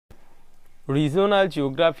Regional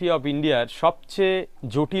geography of ইন্ডিয়ার সবচেয়ে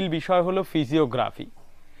জটিল বিষয় হলো ফিজিওগ্রাফি।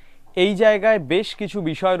 এই জায়গায় বেশ কিছু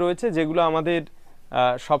বিষয় রয়েছে যেগুলো আমাদের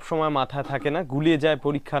সবসময় মাথায় থাকে না, গুলিয়ে যায়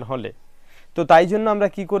পরীক্ষার হলে। তো তাই জন্য আমরা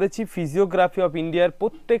কি করেছি, ফিজিওগ্রাফি অফ ইন্ডিয়ার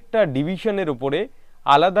প্রত্যেকটা ডিভিশনের উপরে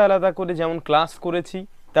আলাদা আলাদা করে যেমন ক্লাস করেছি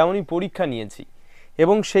তেমনই পরীক্ষা নিয়েছি,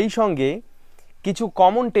 এবং সেই সঙ্গে কিছু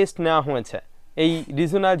কমন টেস্ট নেওয়া হয়েছে এই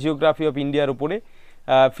রিজনাল জিওগ্রাফি অফ ইন্ডিয়ার উপরে।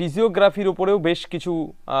 ফিজিওগ্রাফির উপরেও বেশ কিছু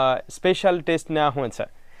স্পেশাল টেস্ট নেওয়া হয়েছে।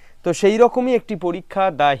 তো সেই রকমই একটি পরীক্ষা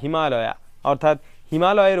দ্য হিমালয়া, অর্থাৎ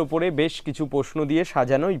হিমালয়ের উপরে বেশ কিছু প্রশ্ন দিয়ে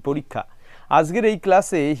সাজানো এই পরীক্ষা। আজকের এই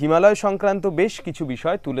ক্লাসে হিমালয় সংক্রান্ত বেশ কিছু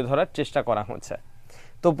বিষয় তুলে ধরার চেষ্টা করা হয়েছে।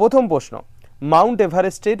 তো প্রথম প্রশ্ন, মাউন্ট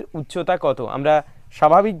এভারেস্টের উচ্চতা কত? আমরা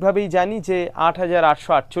স্বাভাবিকভাবেই জানি যে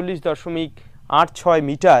 ৮,৮৪.৮৬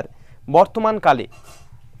 মিটার বর্তমানকালে,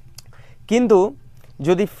 কিন্তু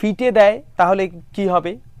যদি ফিটে দেয় তাহলে কি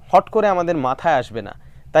হবে, হট করে আমাদের মাথায় আসবে না,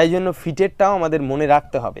 তাই জন্য ফিটেরটাও আমাদের মনে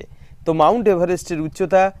রাখতে হবে। তো মাউন্ট এভারেস্টের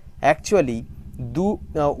উচ্চতা অ্যাকচুয়ালি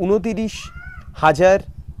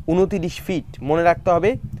 ২৯,০২৯ ফিট, মনে রাখতে হবে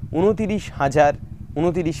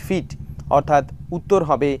 29,029 ফিট, অর্থাৎ উত্তর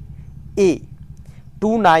হবে এ,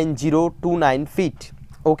 29029 ফিট।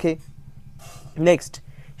 ওকে, নেক্সট,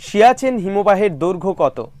 সিয়াচেন হিমবাহের দৈর্ঘ্য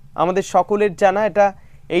কত? আমাদের সকলের জানা এটা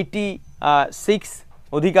 86,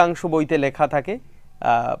 অধিকাংশ বইতে লেখা থাকে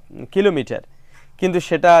কিলোমিটার, কিন্তু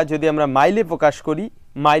সেটা যদি আমরা মাইলে প্রকাশ করি,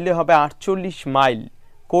 মাইলে হবে 48 মাইল,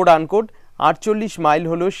 কোড আনকোড 48 মাইল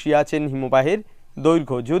হলো সিয়াচেন হিমবাহের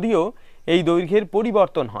দৈর্ঘ্য। যদিও এই দৈর্ঘ্যের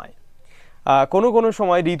পরিবর্তন হয়, কোনো কোনো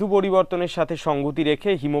সময় ঋতু পরিবর্তনের সাথে সঙ্গতি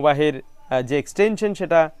রেখে হিমবাহের যে এক্সটেনশন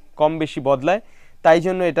সেটা কম বেশি বদলায়, তাই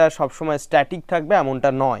জন্য এটা সবসময় স্ট্যাটিক থাকবে এমনটা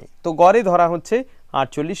নয়। তো গড়ে ধরা হচ্ছে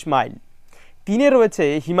 48 মাইল। তিনে রয়েছে,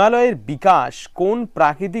 হিমালয়ের বিকাশ কোন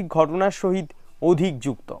প্রাকৃতিক ঘটনার সহিত অধিক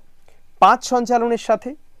যুক্ত? 5 সঞ্চালনের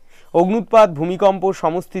সাথে। অগ্নুৎপাত, ভূমিকম্প,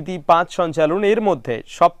 সমস্থিতি, 5 সঞ্চালন, এর মধ্যে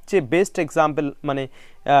সবচেয়ে বেস্ট এক্সাম্পল মানে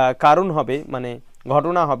কারণ হবে, মানে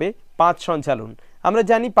ঘটনা হবে 5 সঞ্চালন। আমরা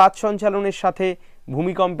জানি 5 সঞ্চালনের সাথে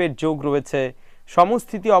ভূমিকম্পের যোগ রয়েছে,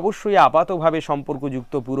 সমস্থিতি অবশ্যই আপাতভাবে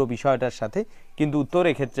সম্পর্কযুক্ত পুরো বিষয়টার সাথে, কিন্তু উত্তর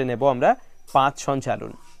এক্ষেত্রে নেব আমরা 5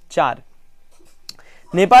 সঞ্চালন। 4,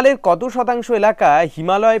 নেপালের কত শতাংশ এলাকা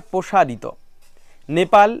হিমালয় প্রসারিত?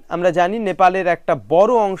 নেপাল, আমরা জানি নেপালের একটা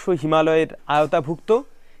বড় অংশ হিমালয়ের আওতাভুক্ত,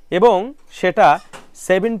 এবং সেটা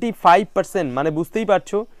 75%, মানে বুঝতেই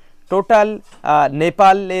পারছো টোটাল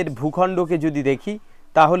নেপালের ভূখণ্ডকে যদি দেখি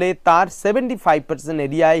তাহলে তার 75%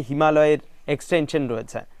 এরিয়ায় হিমালয়ের এক্সটেনশন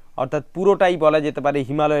রয়েছে, অর্থাৎ পুরোটাই বলা যেতে পারে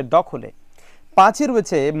হিমালয়ের দখলে। 5-এ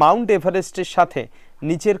রয়েছে, মাউন্ট এভারেস্টের সাথে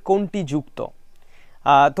নিচের কোনটি যুক্ত?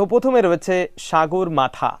 তো প্রথমে রয়েছে সাগর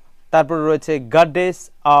মাথা, তারপরে রয়েছে গডেস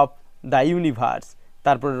অফ দ্য ইউনিভার্স,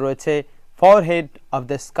 তারপরে রয়েছে ফরহেড অফ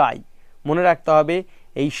দ্য স্কাই। মনে রাখতে হবে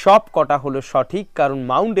এই সব কটা হলো সঠিক, কারণ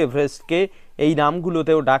মাউন্ট এভারেস্টকে এই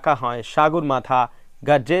নামগুলোতেও ডাকা হয় সাগর মাথা,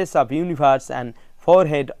 goddess of universe and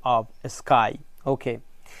forehead of sky. Okay.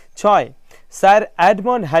 6, sir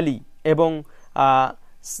Edmund Hailey এবং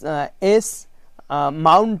এস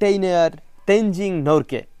মাউন্টেইনার তেনজিং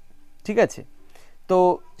নোরকে, ঠিক আছে। তো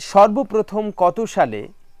সর্বপ্রথম কত সালে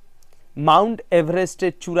মাউন্ট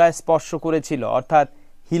এভারেস্টের চূড়ায় স্পর্শ করেছিল, অর্থাৎ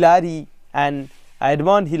হিলারি অ্যান্ড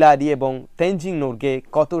এডমন্ড হিলারি এবং তেনজিং নোরকে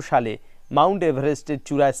কত সালে মাউন্ট এভারেস্টের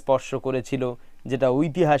চূড়ায় স্পর্শ করেছিল, যেটা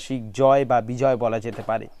ঐতিহাসিক জয় বা বিজয় বলা যেতে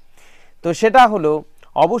পারে? তো সেটা হলো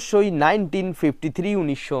অবশ্যই 1953,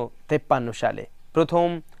 1953 সালে প্রথম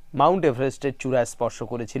মাউন্ট এভারেস্টের চূড়ায় স্পর্শ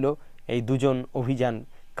করেছিল এই দুজন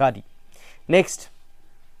অভিযানকারী। নেক্সট,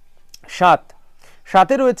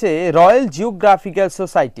 7-এ রয়েছে, রয়্যাল জিওগ্রাফিক্যাল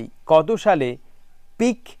সোসাইটি কত সালে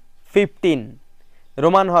পিক 15,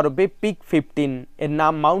 রোমান হরফে পিক 15 এর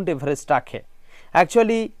নাম মাউন্ট এভারেস্ট রাখে?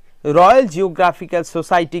 অ্যাকচুয়ালি রয়্যাল জিওগ্রাফিক্যাল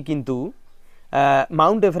সোসাইটি কিন্তু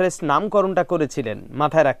মাউন্ট এভারেস্ট নামকরণটা করেছিলেন,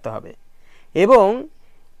 মাথায় রাখতে হবে। এবং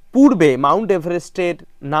পূর্বে মাউন্ট এভারেস্টের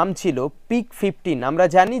নাম ছিল পিক 15। আমরা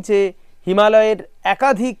জানি যে হিমালয়ের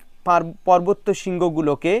একাধিক পর্বত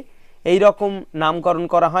শৃঙ্গগুলোকে এই রকম নামকরণ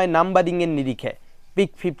করা হয় নাম্বারিংয়ের নিরিখে,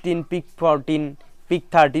 পিক 15, পিক 14, পিক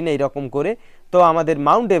 13 এইরকম করে। তো আমাদের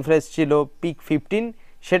মাউন্ট এভারেস্ট ছিল পিক 15,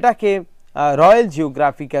 সেটাকে রয়্যাল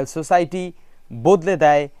জিওগ্রাফিক্যাল সোসাইটি বদলে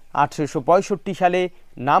দেয় 1865 সালে,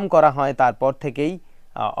 নাম করা হয় তারপর থেকেই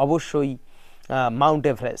অবশ্যই মাউন্ট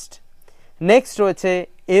এভারেস্ট। নেক্সট রয়েছে,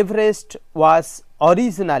 Everest was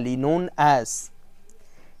originally known as,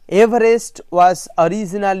 Everest was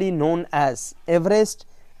originally known as, Everest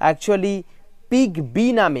actually pick B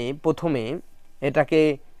নামে প্রথমে এটাকে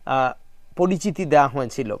পরিচিতি দেওয়া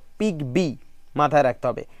হয়েছিল, পিক বি, মাথায় রাখতে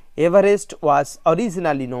হবে। Everest was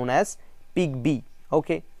originally known as pick B.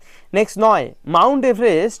 Okay, next 9, Mount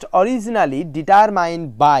Everest originally determined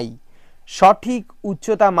by, সঠিক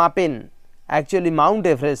উচ্চতা মাপেন অ্যাকচুয়ালি মাউন্ট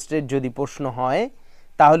এভারেস্টের যদি প্রশ্ন হয়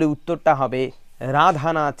তাহলে উত্তরটা হবে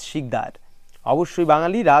রাধানাথ শিকদার, অবশ্যই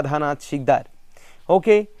বাঙালি রাধানাথ শিকদার।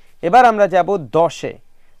 ওকে, এবার আমরা যাব 10-এ,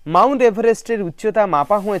 মাউন্ট এভারেস্টের উচ্চতা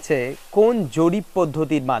মাপা হয়েছে কোন জরিপ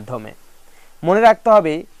পদ্ধতির মাধ্যমে? মনে রাখতে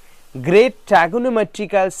হবে গ্রেট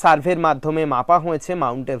ট্র্যাগোনোমেট্রিক্যাল সার্ভের মাধ্যমে মাপা হয়েছে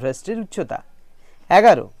মাউন্ট এভারেস্টের উচ্চতা।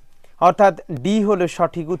 11, অর্থাৎ ডি হলো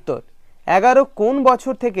সঠিক উত্তর। 11, কোন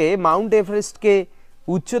বছর থেকে মাউন্ট এভারেস্টকে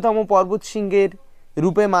উচ্চতম পর্বতশৃঙ্গের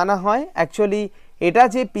রূপে মানা হয়? অ্যাকচুয়ালি এটা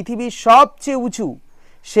যে পৃথিবীর সবচেয়ে উঁচু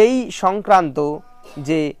সেই সংক্রান্ত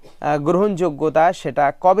যে গ্রহণযোগ্যতা সেটা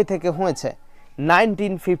কবে থেকে হয়েছে?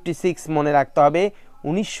 1956, মনে রাখতে হবে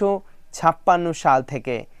 1956 সাল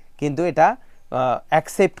থেকে কিন্তু এটা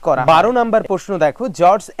অ্যাকসেপ্ট করা। 12 নম্বর প্রশ্ন দেখো,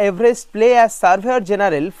 George Everest play as surveyor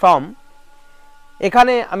general from,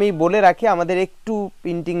 এখানে আমি বলে রাখি আমাদের একটু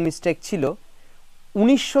প্রিন্টিং মিস্টেক ছিল,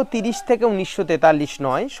 1930 থেকে 1943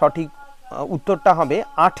 নয়, সঠিক উত্তরটা হবে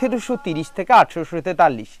 1830 থেকে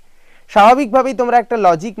 1843। স্বাভাবিকভাবেই তোমরা একটা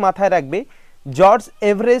লজিক মাথায় রাখবে, জর্জ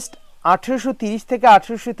এভারেস্ট 1830 থেকে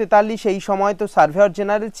 1843 এই সময় তো সার্ভেয়ার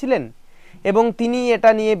জেনারেল ছিলেন এবং তিনি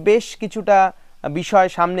এটা নিয়ে বেশ কিছুটা বিষয়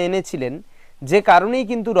সামনে এনেছিলেন, যে কারণেই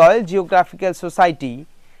কিন্তু রয়্যাল জিওগ্রাফিক্যাল সোসাইটি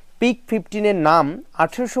পিক 15-এর নাম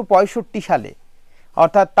 1865 সালে,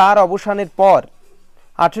 অর্থাৎ তার অবসানের পর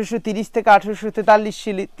 1830 থেকে 1843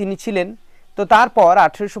 তিনি ছিলেন, তো তারপর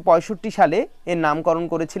 1865 সালে এর নামকরণ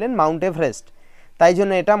করেছিলেন মাউন্ট এভারেস্ট, তাই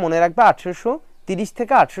জন্য এটা মনে রাখবে 1830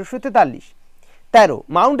 থেকে 1843। 13,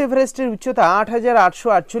 মাউন্ট এভারেস্টের উচ্চতা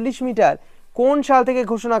 8848 মিটার কোন সাল থেকে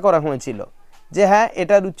ঘোষণা করা হয়েছিল? যে হ্যাঁ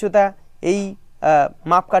এটার উচ্চতা এই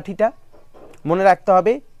মাপকাঠিটা, মনে রাখতে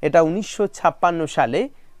হবে এটা 1956 সালে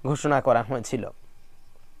ঘোষণা করা হয়েছিল।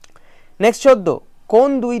 নেক্সট 14, কোন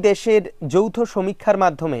দুই দেশের যৌথ সমীক্ষার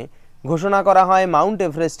মাধ্যমে ঘোষণা করা হয় মাউন্ট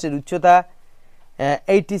এভারেস্টের উচ্চতা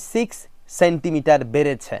 86 সেন্টিমিটার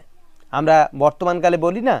বেড়েছে? আমরা বর্তমানকালে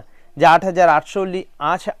বলি না যে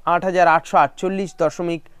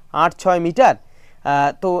 8848.86 মিটার,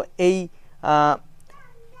 তো এই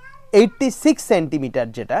 86 সেন্টিমিটার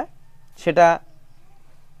যেটা সেটা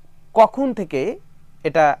কখন থেকে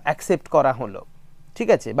এটা অ্যাকসেপ্ট করা হলো, ঠিক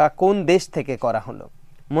আছে, বা কোন দেশ থেকে করা হলো?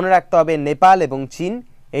 মনে রাখতে হবে নেপাল এবং চীন,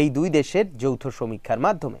 এই দুই দেশের যৌথ সমীক্ষার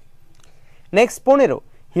মাধ্যমে। নেক্সট 15,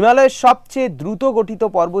 হিমালয়ের সবচেয়ে দ্রুত গঠিত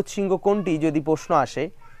পর্বতশৃঙ্গ কোনটি যদি প্রশ্ন আসে?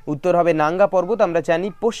 উত্তর হবে নাঙ্গা পর্বত। আমরা জানি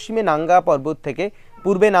পশ্চিমে নাঙ্গা পর্বত থেকে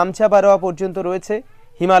পূর্বে নামচা বারোয়া পর্যন্ত রয়েছে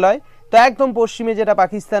হিমালয়, তো একদম পশ্চিমে যেটা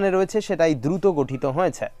পাকিস্তানে রয়েছে সেটাই দ্রুত গঠিত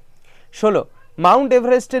হয়েছে। 16, মাউন্ট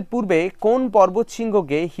এভারেস্টের পূর্বে কোন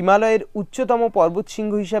পর্বতশৃঙ্গকে হিমালয়ের উচ্চতম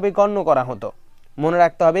পর্বতশৃঙ্গ হিসাবে গণ্য করা হতো? মনে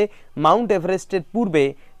রাখতে হবে মাউন্ট এভারেস্টের পূর্বে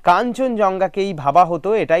কাঞ্চনজঙ্ঘাকেই ভাবা হতো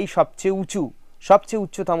এটাই সবচেয়ে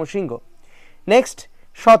উচ্চতম শৃঙ্গ। নেক্সট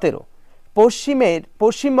 17,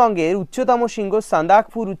 পশ্চিমবঙ্গের উচ্চতম শৃঙ্গ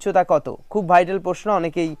সান্দাকফুর উচ্চতা কত? খুব ভাইটাল প্রশ্ন,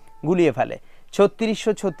 অনেকেই গুলিয়ে ফেলে।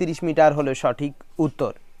 3636 মিটার হলো সঠিক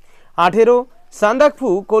উত্তর। 18, সান্দাকফু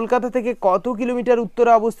কলকাতা থেকে কত কিলোমিটার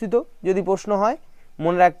উত্তরে অবস্থিত যদি প্রশ্ন হয়?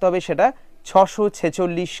 মনে রাখতে হবে সেটা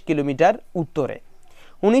 646 কিলোমিটার উত্তরে।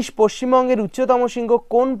 19, পশ্চিমবঙ্গের উচ্চতম শৃঙ্গ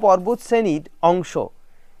কোন পর্বত শ্রেণীর অংশ?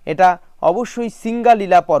 এটা অবশ্যই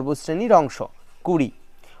সিঙ্গালীলা পর্বতশ্রেণীর অংশ। 20,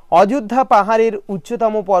 অযোধ্যা পাহাড়ের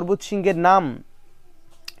উচ্চতম পর্বতশৃঙ্গের নাম?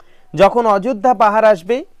 যখন অযোধ্যা পাহাড়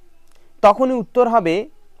আসবে তখনই উত্তর হবে,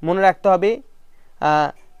 মনে রাখতে হবে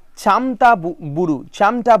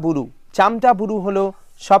চামটাবুরু হলো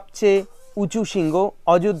সবচেয়ে উঁচু শৃঙ্গ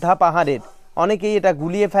অযোধ্যা পাহাড়ের। অনেকেই এটা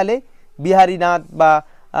গুলিয়ে ফেলে বিহারীনাথ বা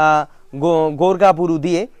গোরগাবুরু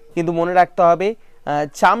দিয়ে, কিন্তু মনে রাখতে হবে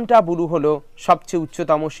চামটাবুরু হলো সবচেয়ে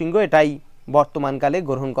উচ্চতম শৃঙ্গ, এটাই বর্তমানকালে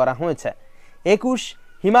গ্রহণ করা হয়েছে। 21,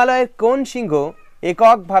 হিমালয়ের কোন শৃঙ্গ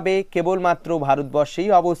এককভাবে কেবলমাত্র ভারতবর্ষেই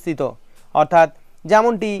অবস্থিত? অর্থাৎ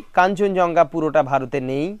যেমনটি কাঞ্চনজঙ্ঘা পুরোটা ভারতে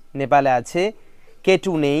নেই, নেপালে আছে,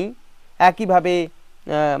 কেটু নেই, একইভাবে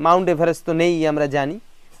মাউন্ট এভারেস্ট তো নেই আমরা জানি,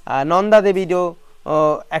 নন্দা দেবীরও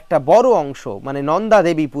একটা বড় অংশ, মানে নন্দা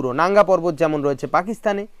দেবী পুরো নাঙ্গা পর্বত যেমন রয়েছে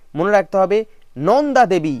পাকিস্তানে, মনে রাখতে হবে নন্দা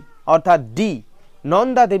দেবী অর্থাৎ ডি,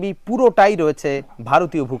 নন্দা দেবী পুরোটাই রয়েছে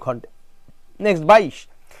ভারতীয় ভূখণ্ডে। নেক্সট 22,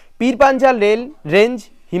 পীরপাঞ্জাল রেঞ্জ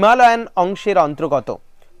হিমালয়ান অংশের অন্তর্গত।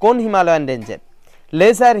 কোন হিমালয়ান রেঞ্জের?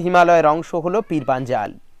 লেজার হিমালয়ের অংশ হলো পীরপাঞ্জাল।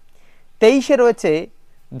 23 রয়েছে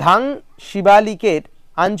ধাং শিবালিকের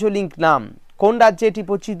আঞ্চলিক নাম? কোন রাজ্যে এটি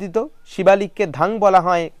প্রচলিত? শিবালিককে ধাং বলা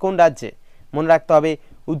হয় কোন রাজ্যে? মনে রাখতে হবে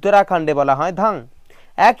উত্তরাখণ্ডে বলা হয় ধাং।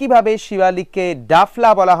 একইভাবে শিবালিককে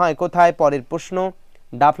ডাফলা বলা হয় কোথায়? পরের প্রশ্ন,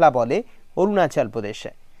 ডাফলা বলে অরুণাচল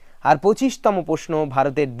প্রদেশে। আর 25তম প্রশ্ন,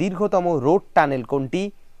 ভারতের দীর্ঘতম রোড টানেল কোনটি?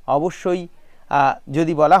 অবশ্যই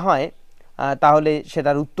যদি বলা হয় তাহলে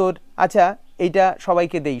সেটার উত্তর, আচ্ছা এইটা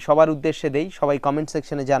সবাইকে দেই, সবার উদ্দেশ্যে দেই, সবাই কমেন্ট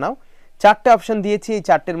সেকশনে জানাও। 4টে অপশন দিয়েছি, এই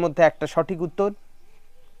 4টের মধ্যে একটা সঠিক উত্তর।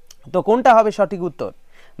 তো কোনটা হবে সঠিক উত্তর?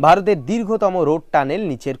 ভারতের দীর্ঘতম রোড টানেল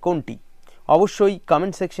নিচের কোনটি? অবশ্যই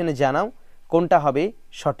কমেন্ট সেকশনে জানাও কোনটা হবে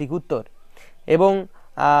সঠিক উত্তর। এবং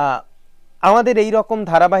আমাদের এই রকম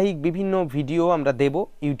ধারাবাহিক বিভিন্ন ভিডিও আমরা দেব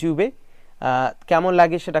ইউটিউবে, কেমন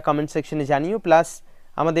লাগে সেটা কমেন্ট সেকশনে জানিও। প্লাস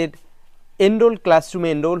আমাদের ক্লাসরুমে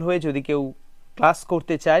এনরোল হয়ে যদি কেউ ক্লাস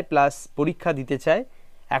করতে চায় প্লাস পরীক্ষা দিতে চায়,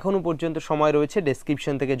 এখনও পর্যন্ত সময় রয়েছে,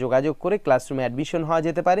 ডেসক্রিপশন থেকে যোগাযোগ করে ক্লাসরুমে অ্যাডমিশন হওয়া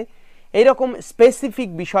যেতে পারে। এইরকম স্পেসিফিক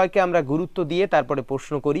বিষয়কে আমরা গুরুত্ব দিয়ে তারপরে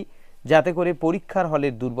প্রশ্ন করি, যাতে করে পরীক্ষার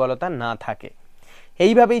হলের দুর্বলতা না থাকে।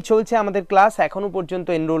 এইভাবেই চলছে আমাদের ক্লাস। এখনও পর্যন্ত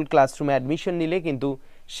এনরোল ক্লাসরুমে অ্যাডমিশন নিলে কিন্তু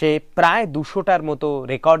সে প্রায় 200টার মতো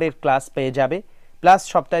রেকর্ডের ক্লাস পেয়ে যাবে। প্লাস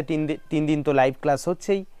সপ্তাহে 3 দিন তো লাইভ ক্লাস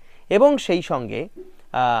হচ্ছেই, এবং সেই সঙ্গে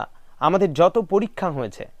আমাদের যত পরীক্ষা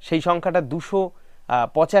হয়েছে সেই সংখ্যাটা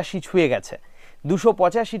 285 ছুঁয়ে গেছে।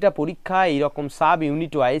 285টা পরীক্ষা এইরকম সাব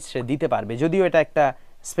ইউনিট ওয়াইজ সে দিতে পারবে, যদিও এটা একটা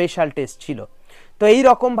স্পেশাল টেস্ট ছিল। তো এই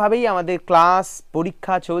রকমভাবেই আমাদের ক্লাস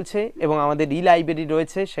পরীক্ষা চলছে, এবং আমাদের ই লাইব্রেরি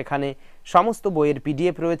রয়েছে, সেখানে সমস্ত বইয়ের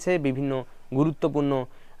পিডিএফ রয়েছে, বিভিন্ন গুরুত্বপূর্ণ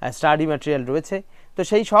স্টাডি ম্যাটেরিয়াল রয়েছে। তো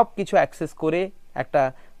সেই সব কিছু অ্যাক্সেস করে একটা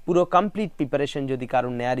পুরো কমপ্লিট প্রিপারেশন যদি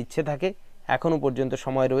কারণ নেওয়ার ইচ্ছে থাকে, এখনও পর্যন্ত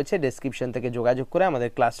সময় রয়েছে, ডেসক্রিপশন থেকে যোগাযোগ করে আমাদের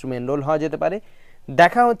ক্লাসরুমে এনরোল হওয়া যেতে পারে।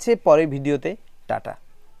 দেখা হচ্ছে পরের ভিডিওতে। টাটা।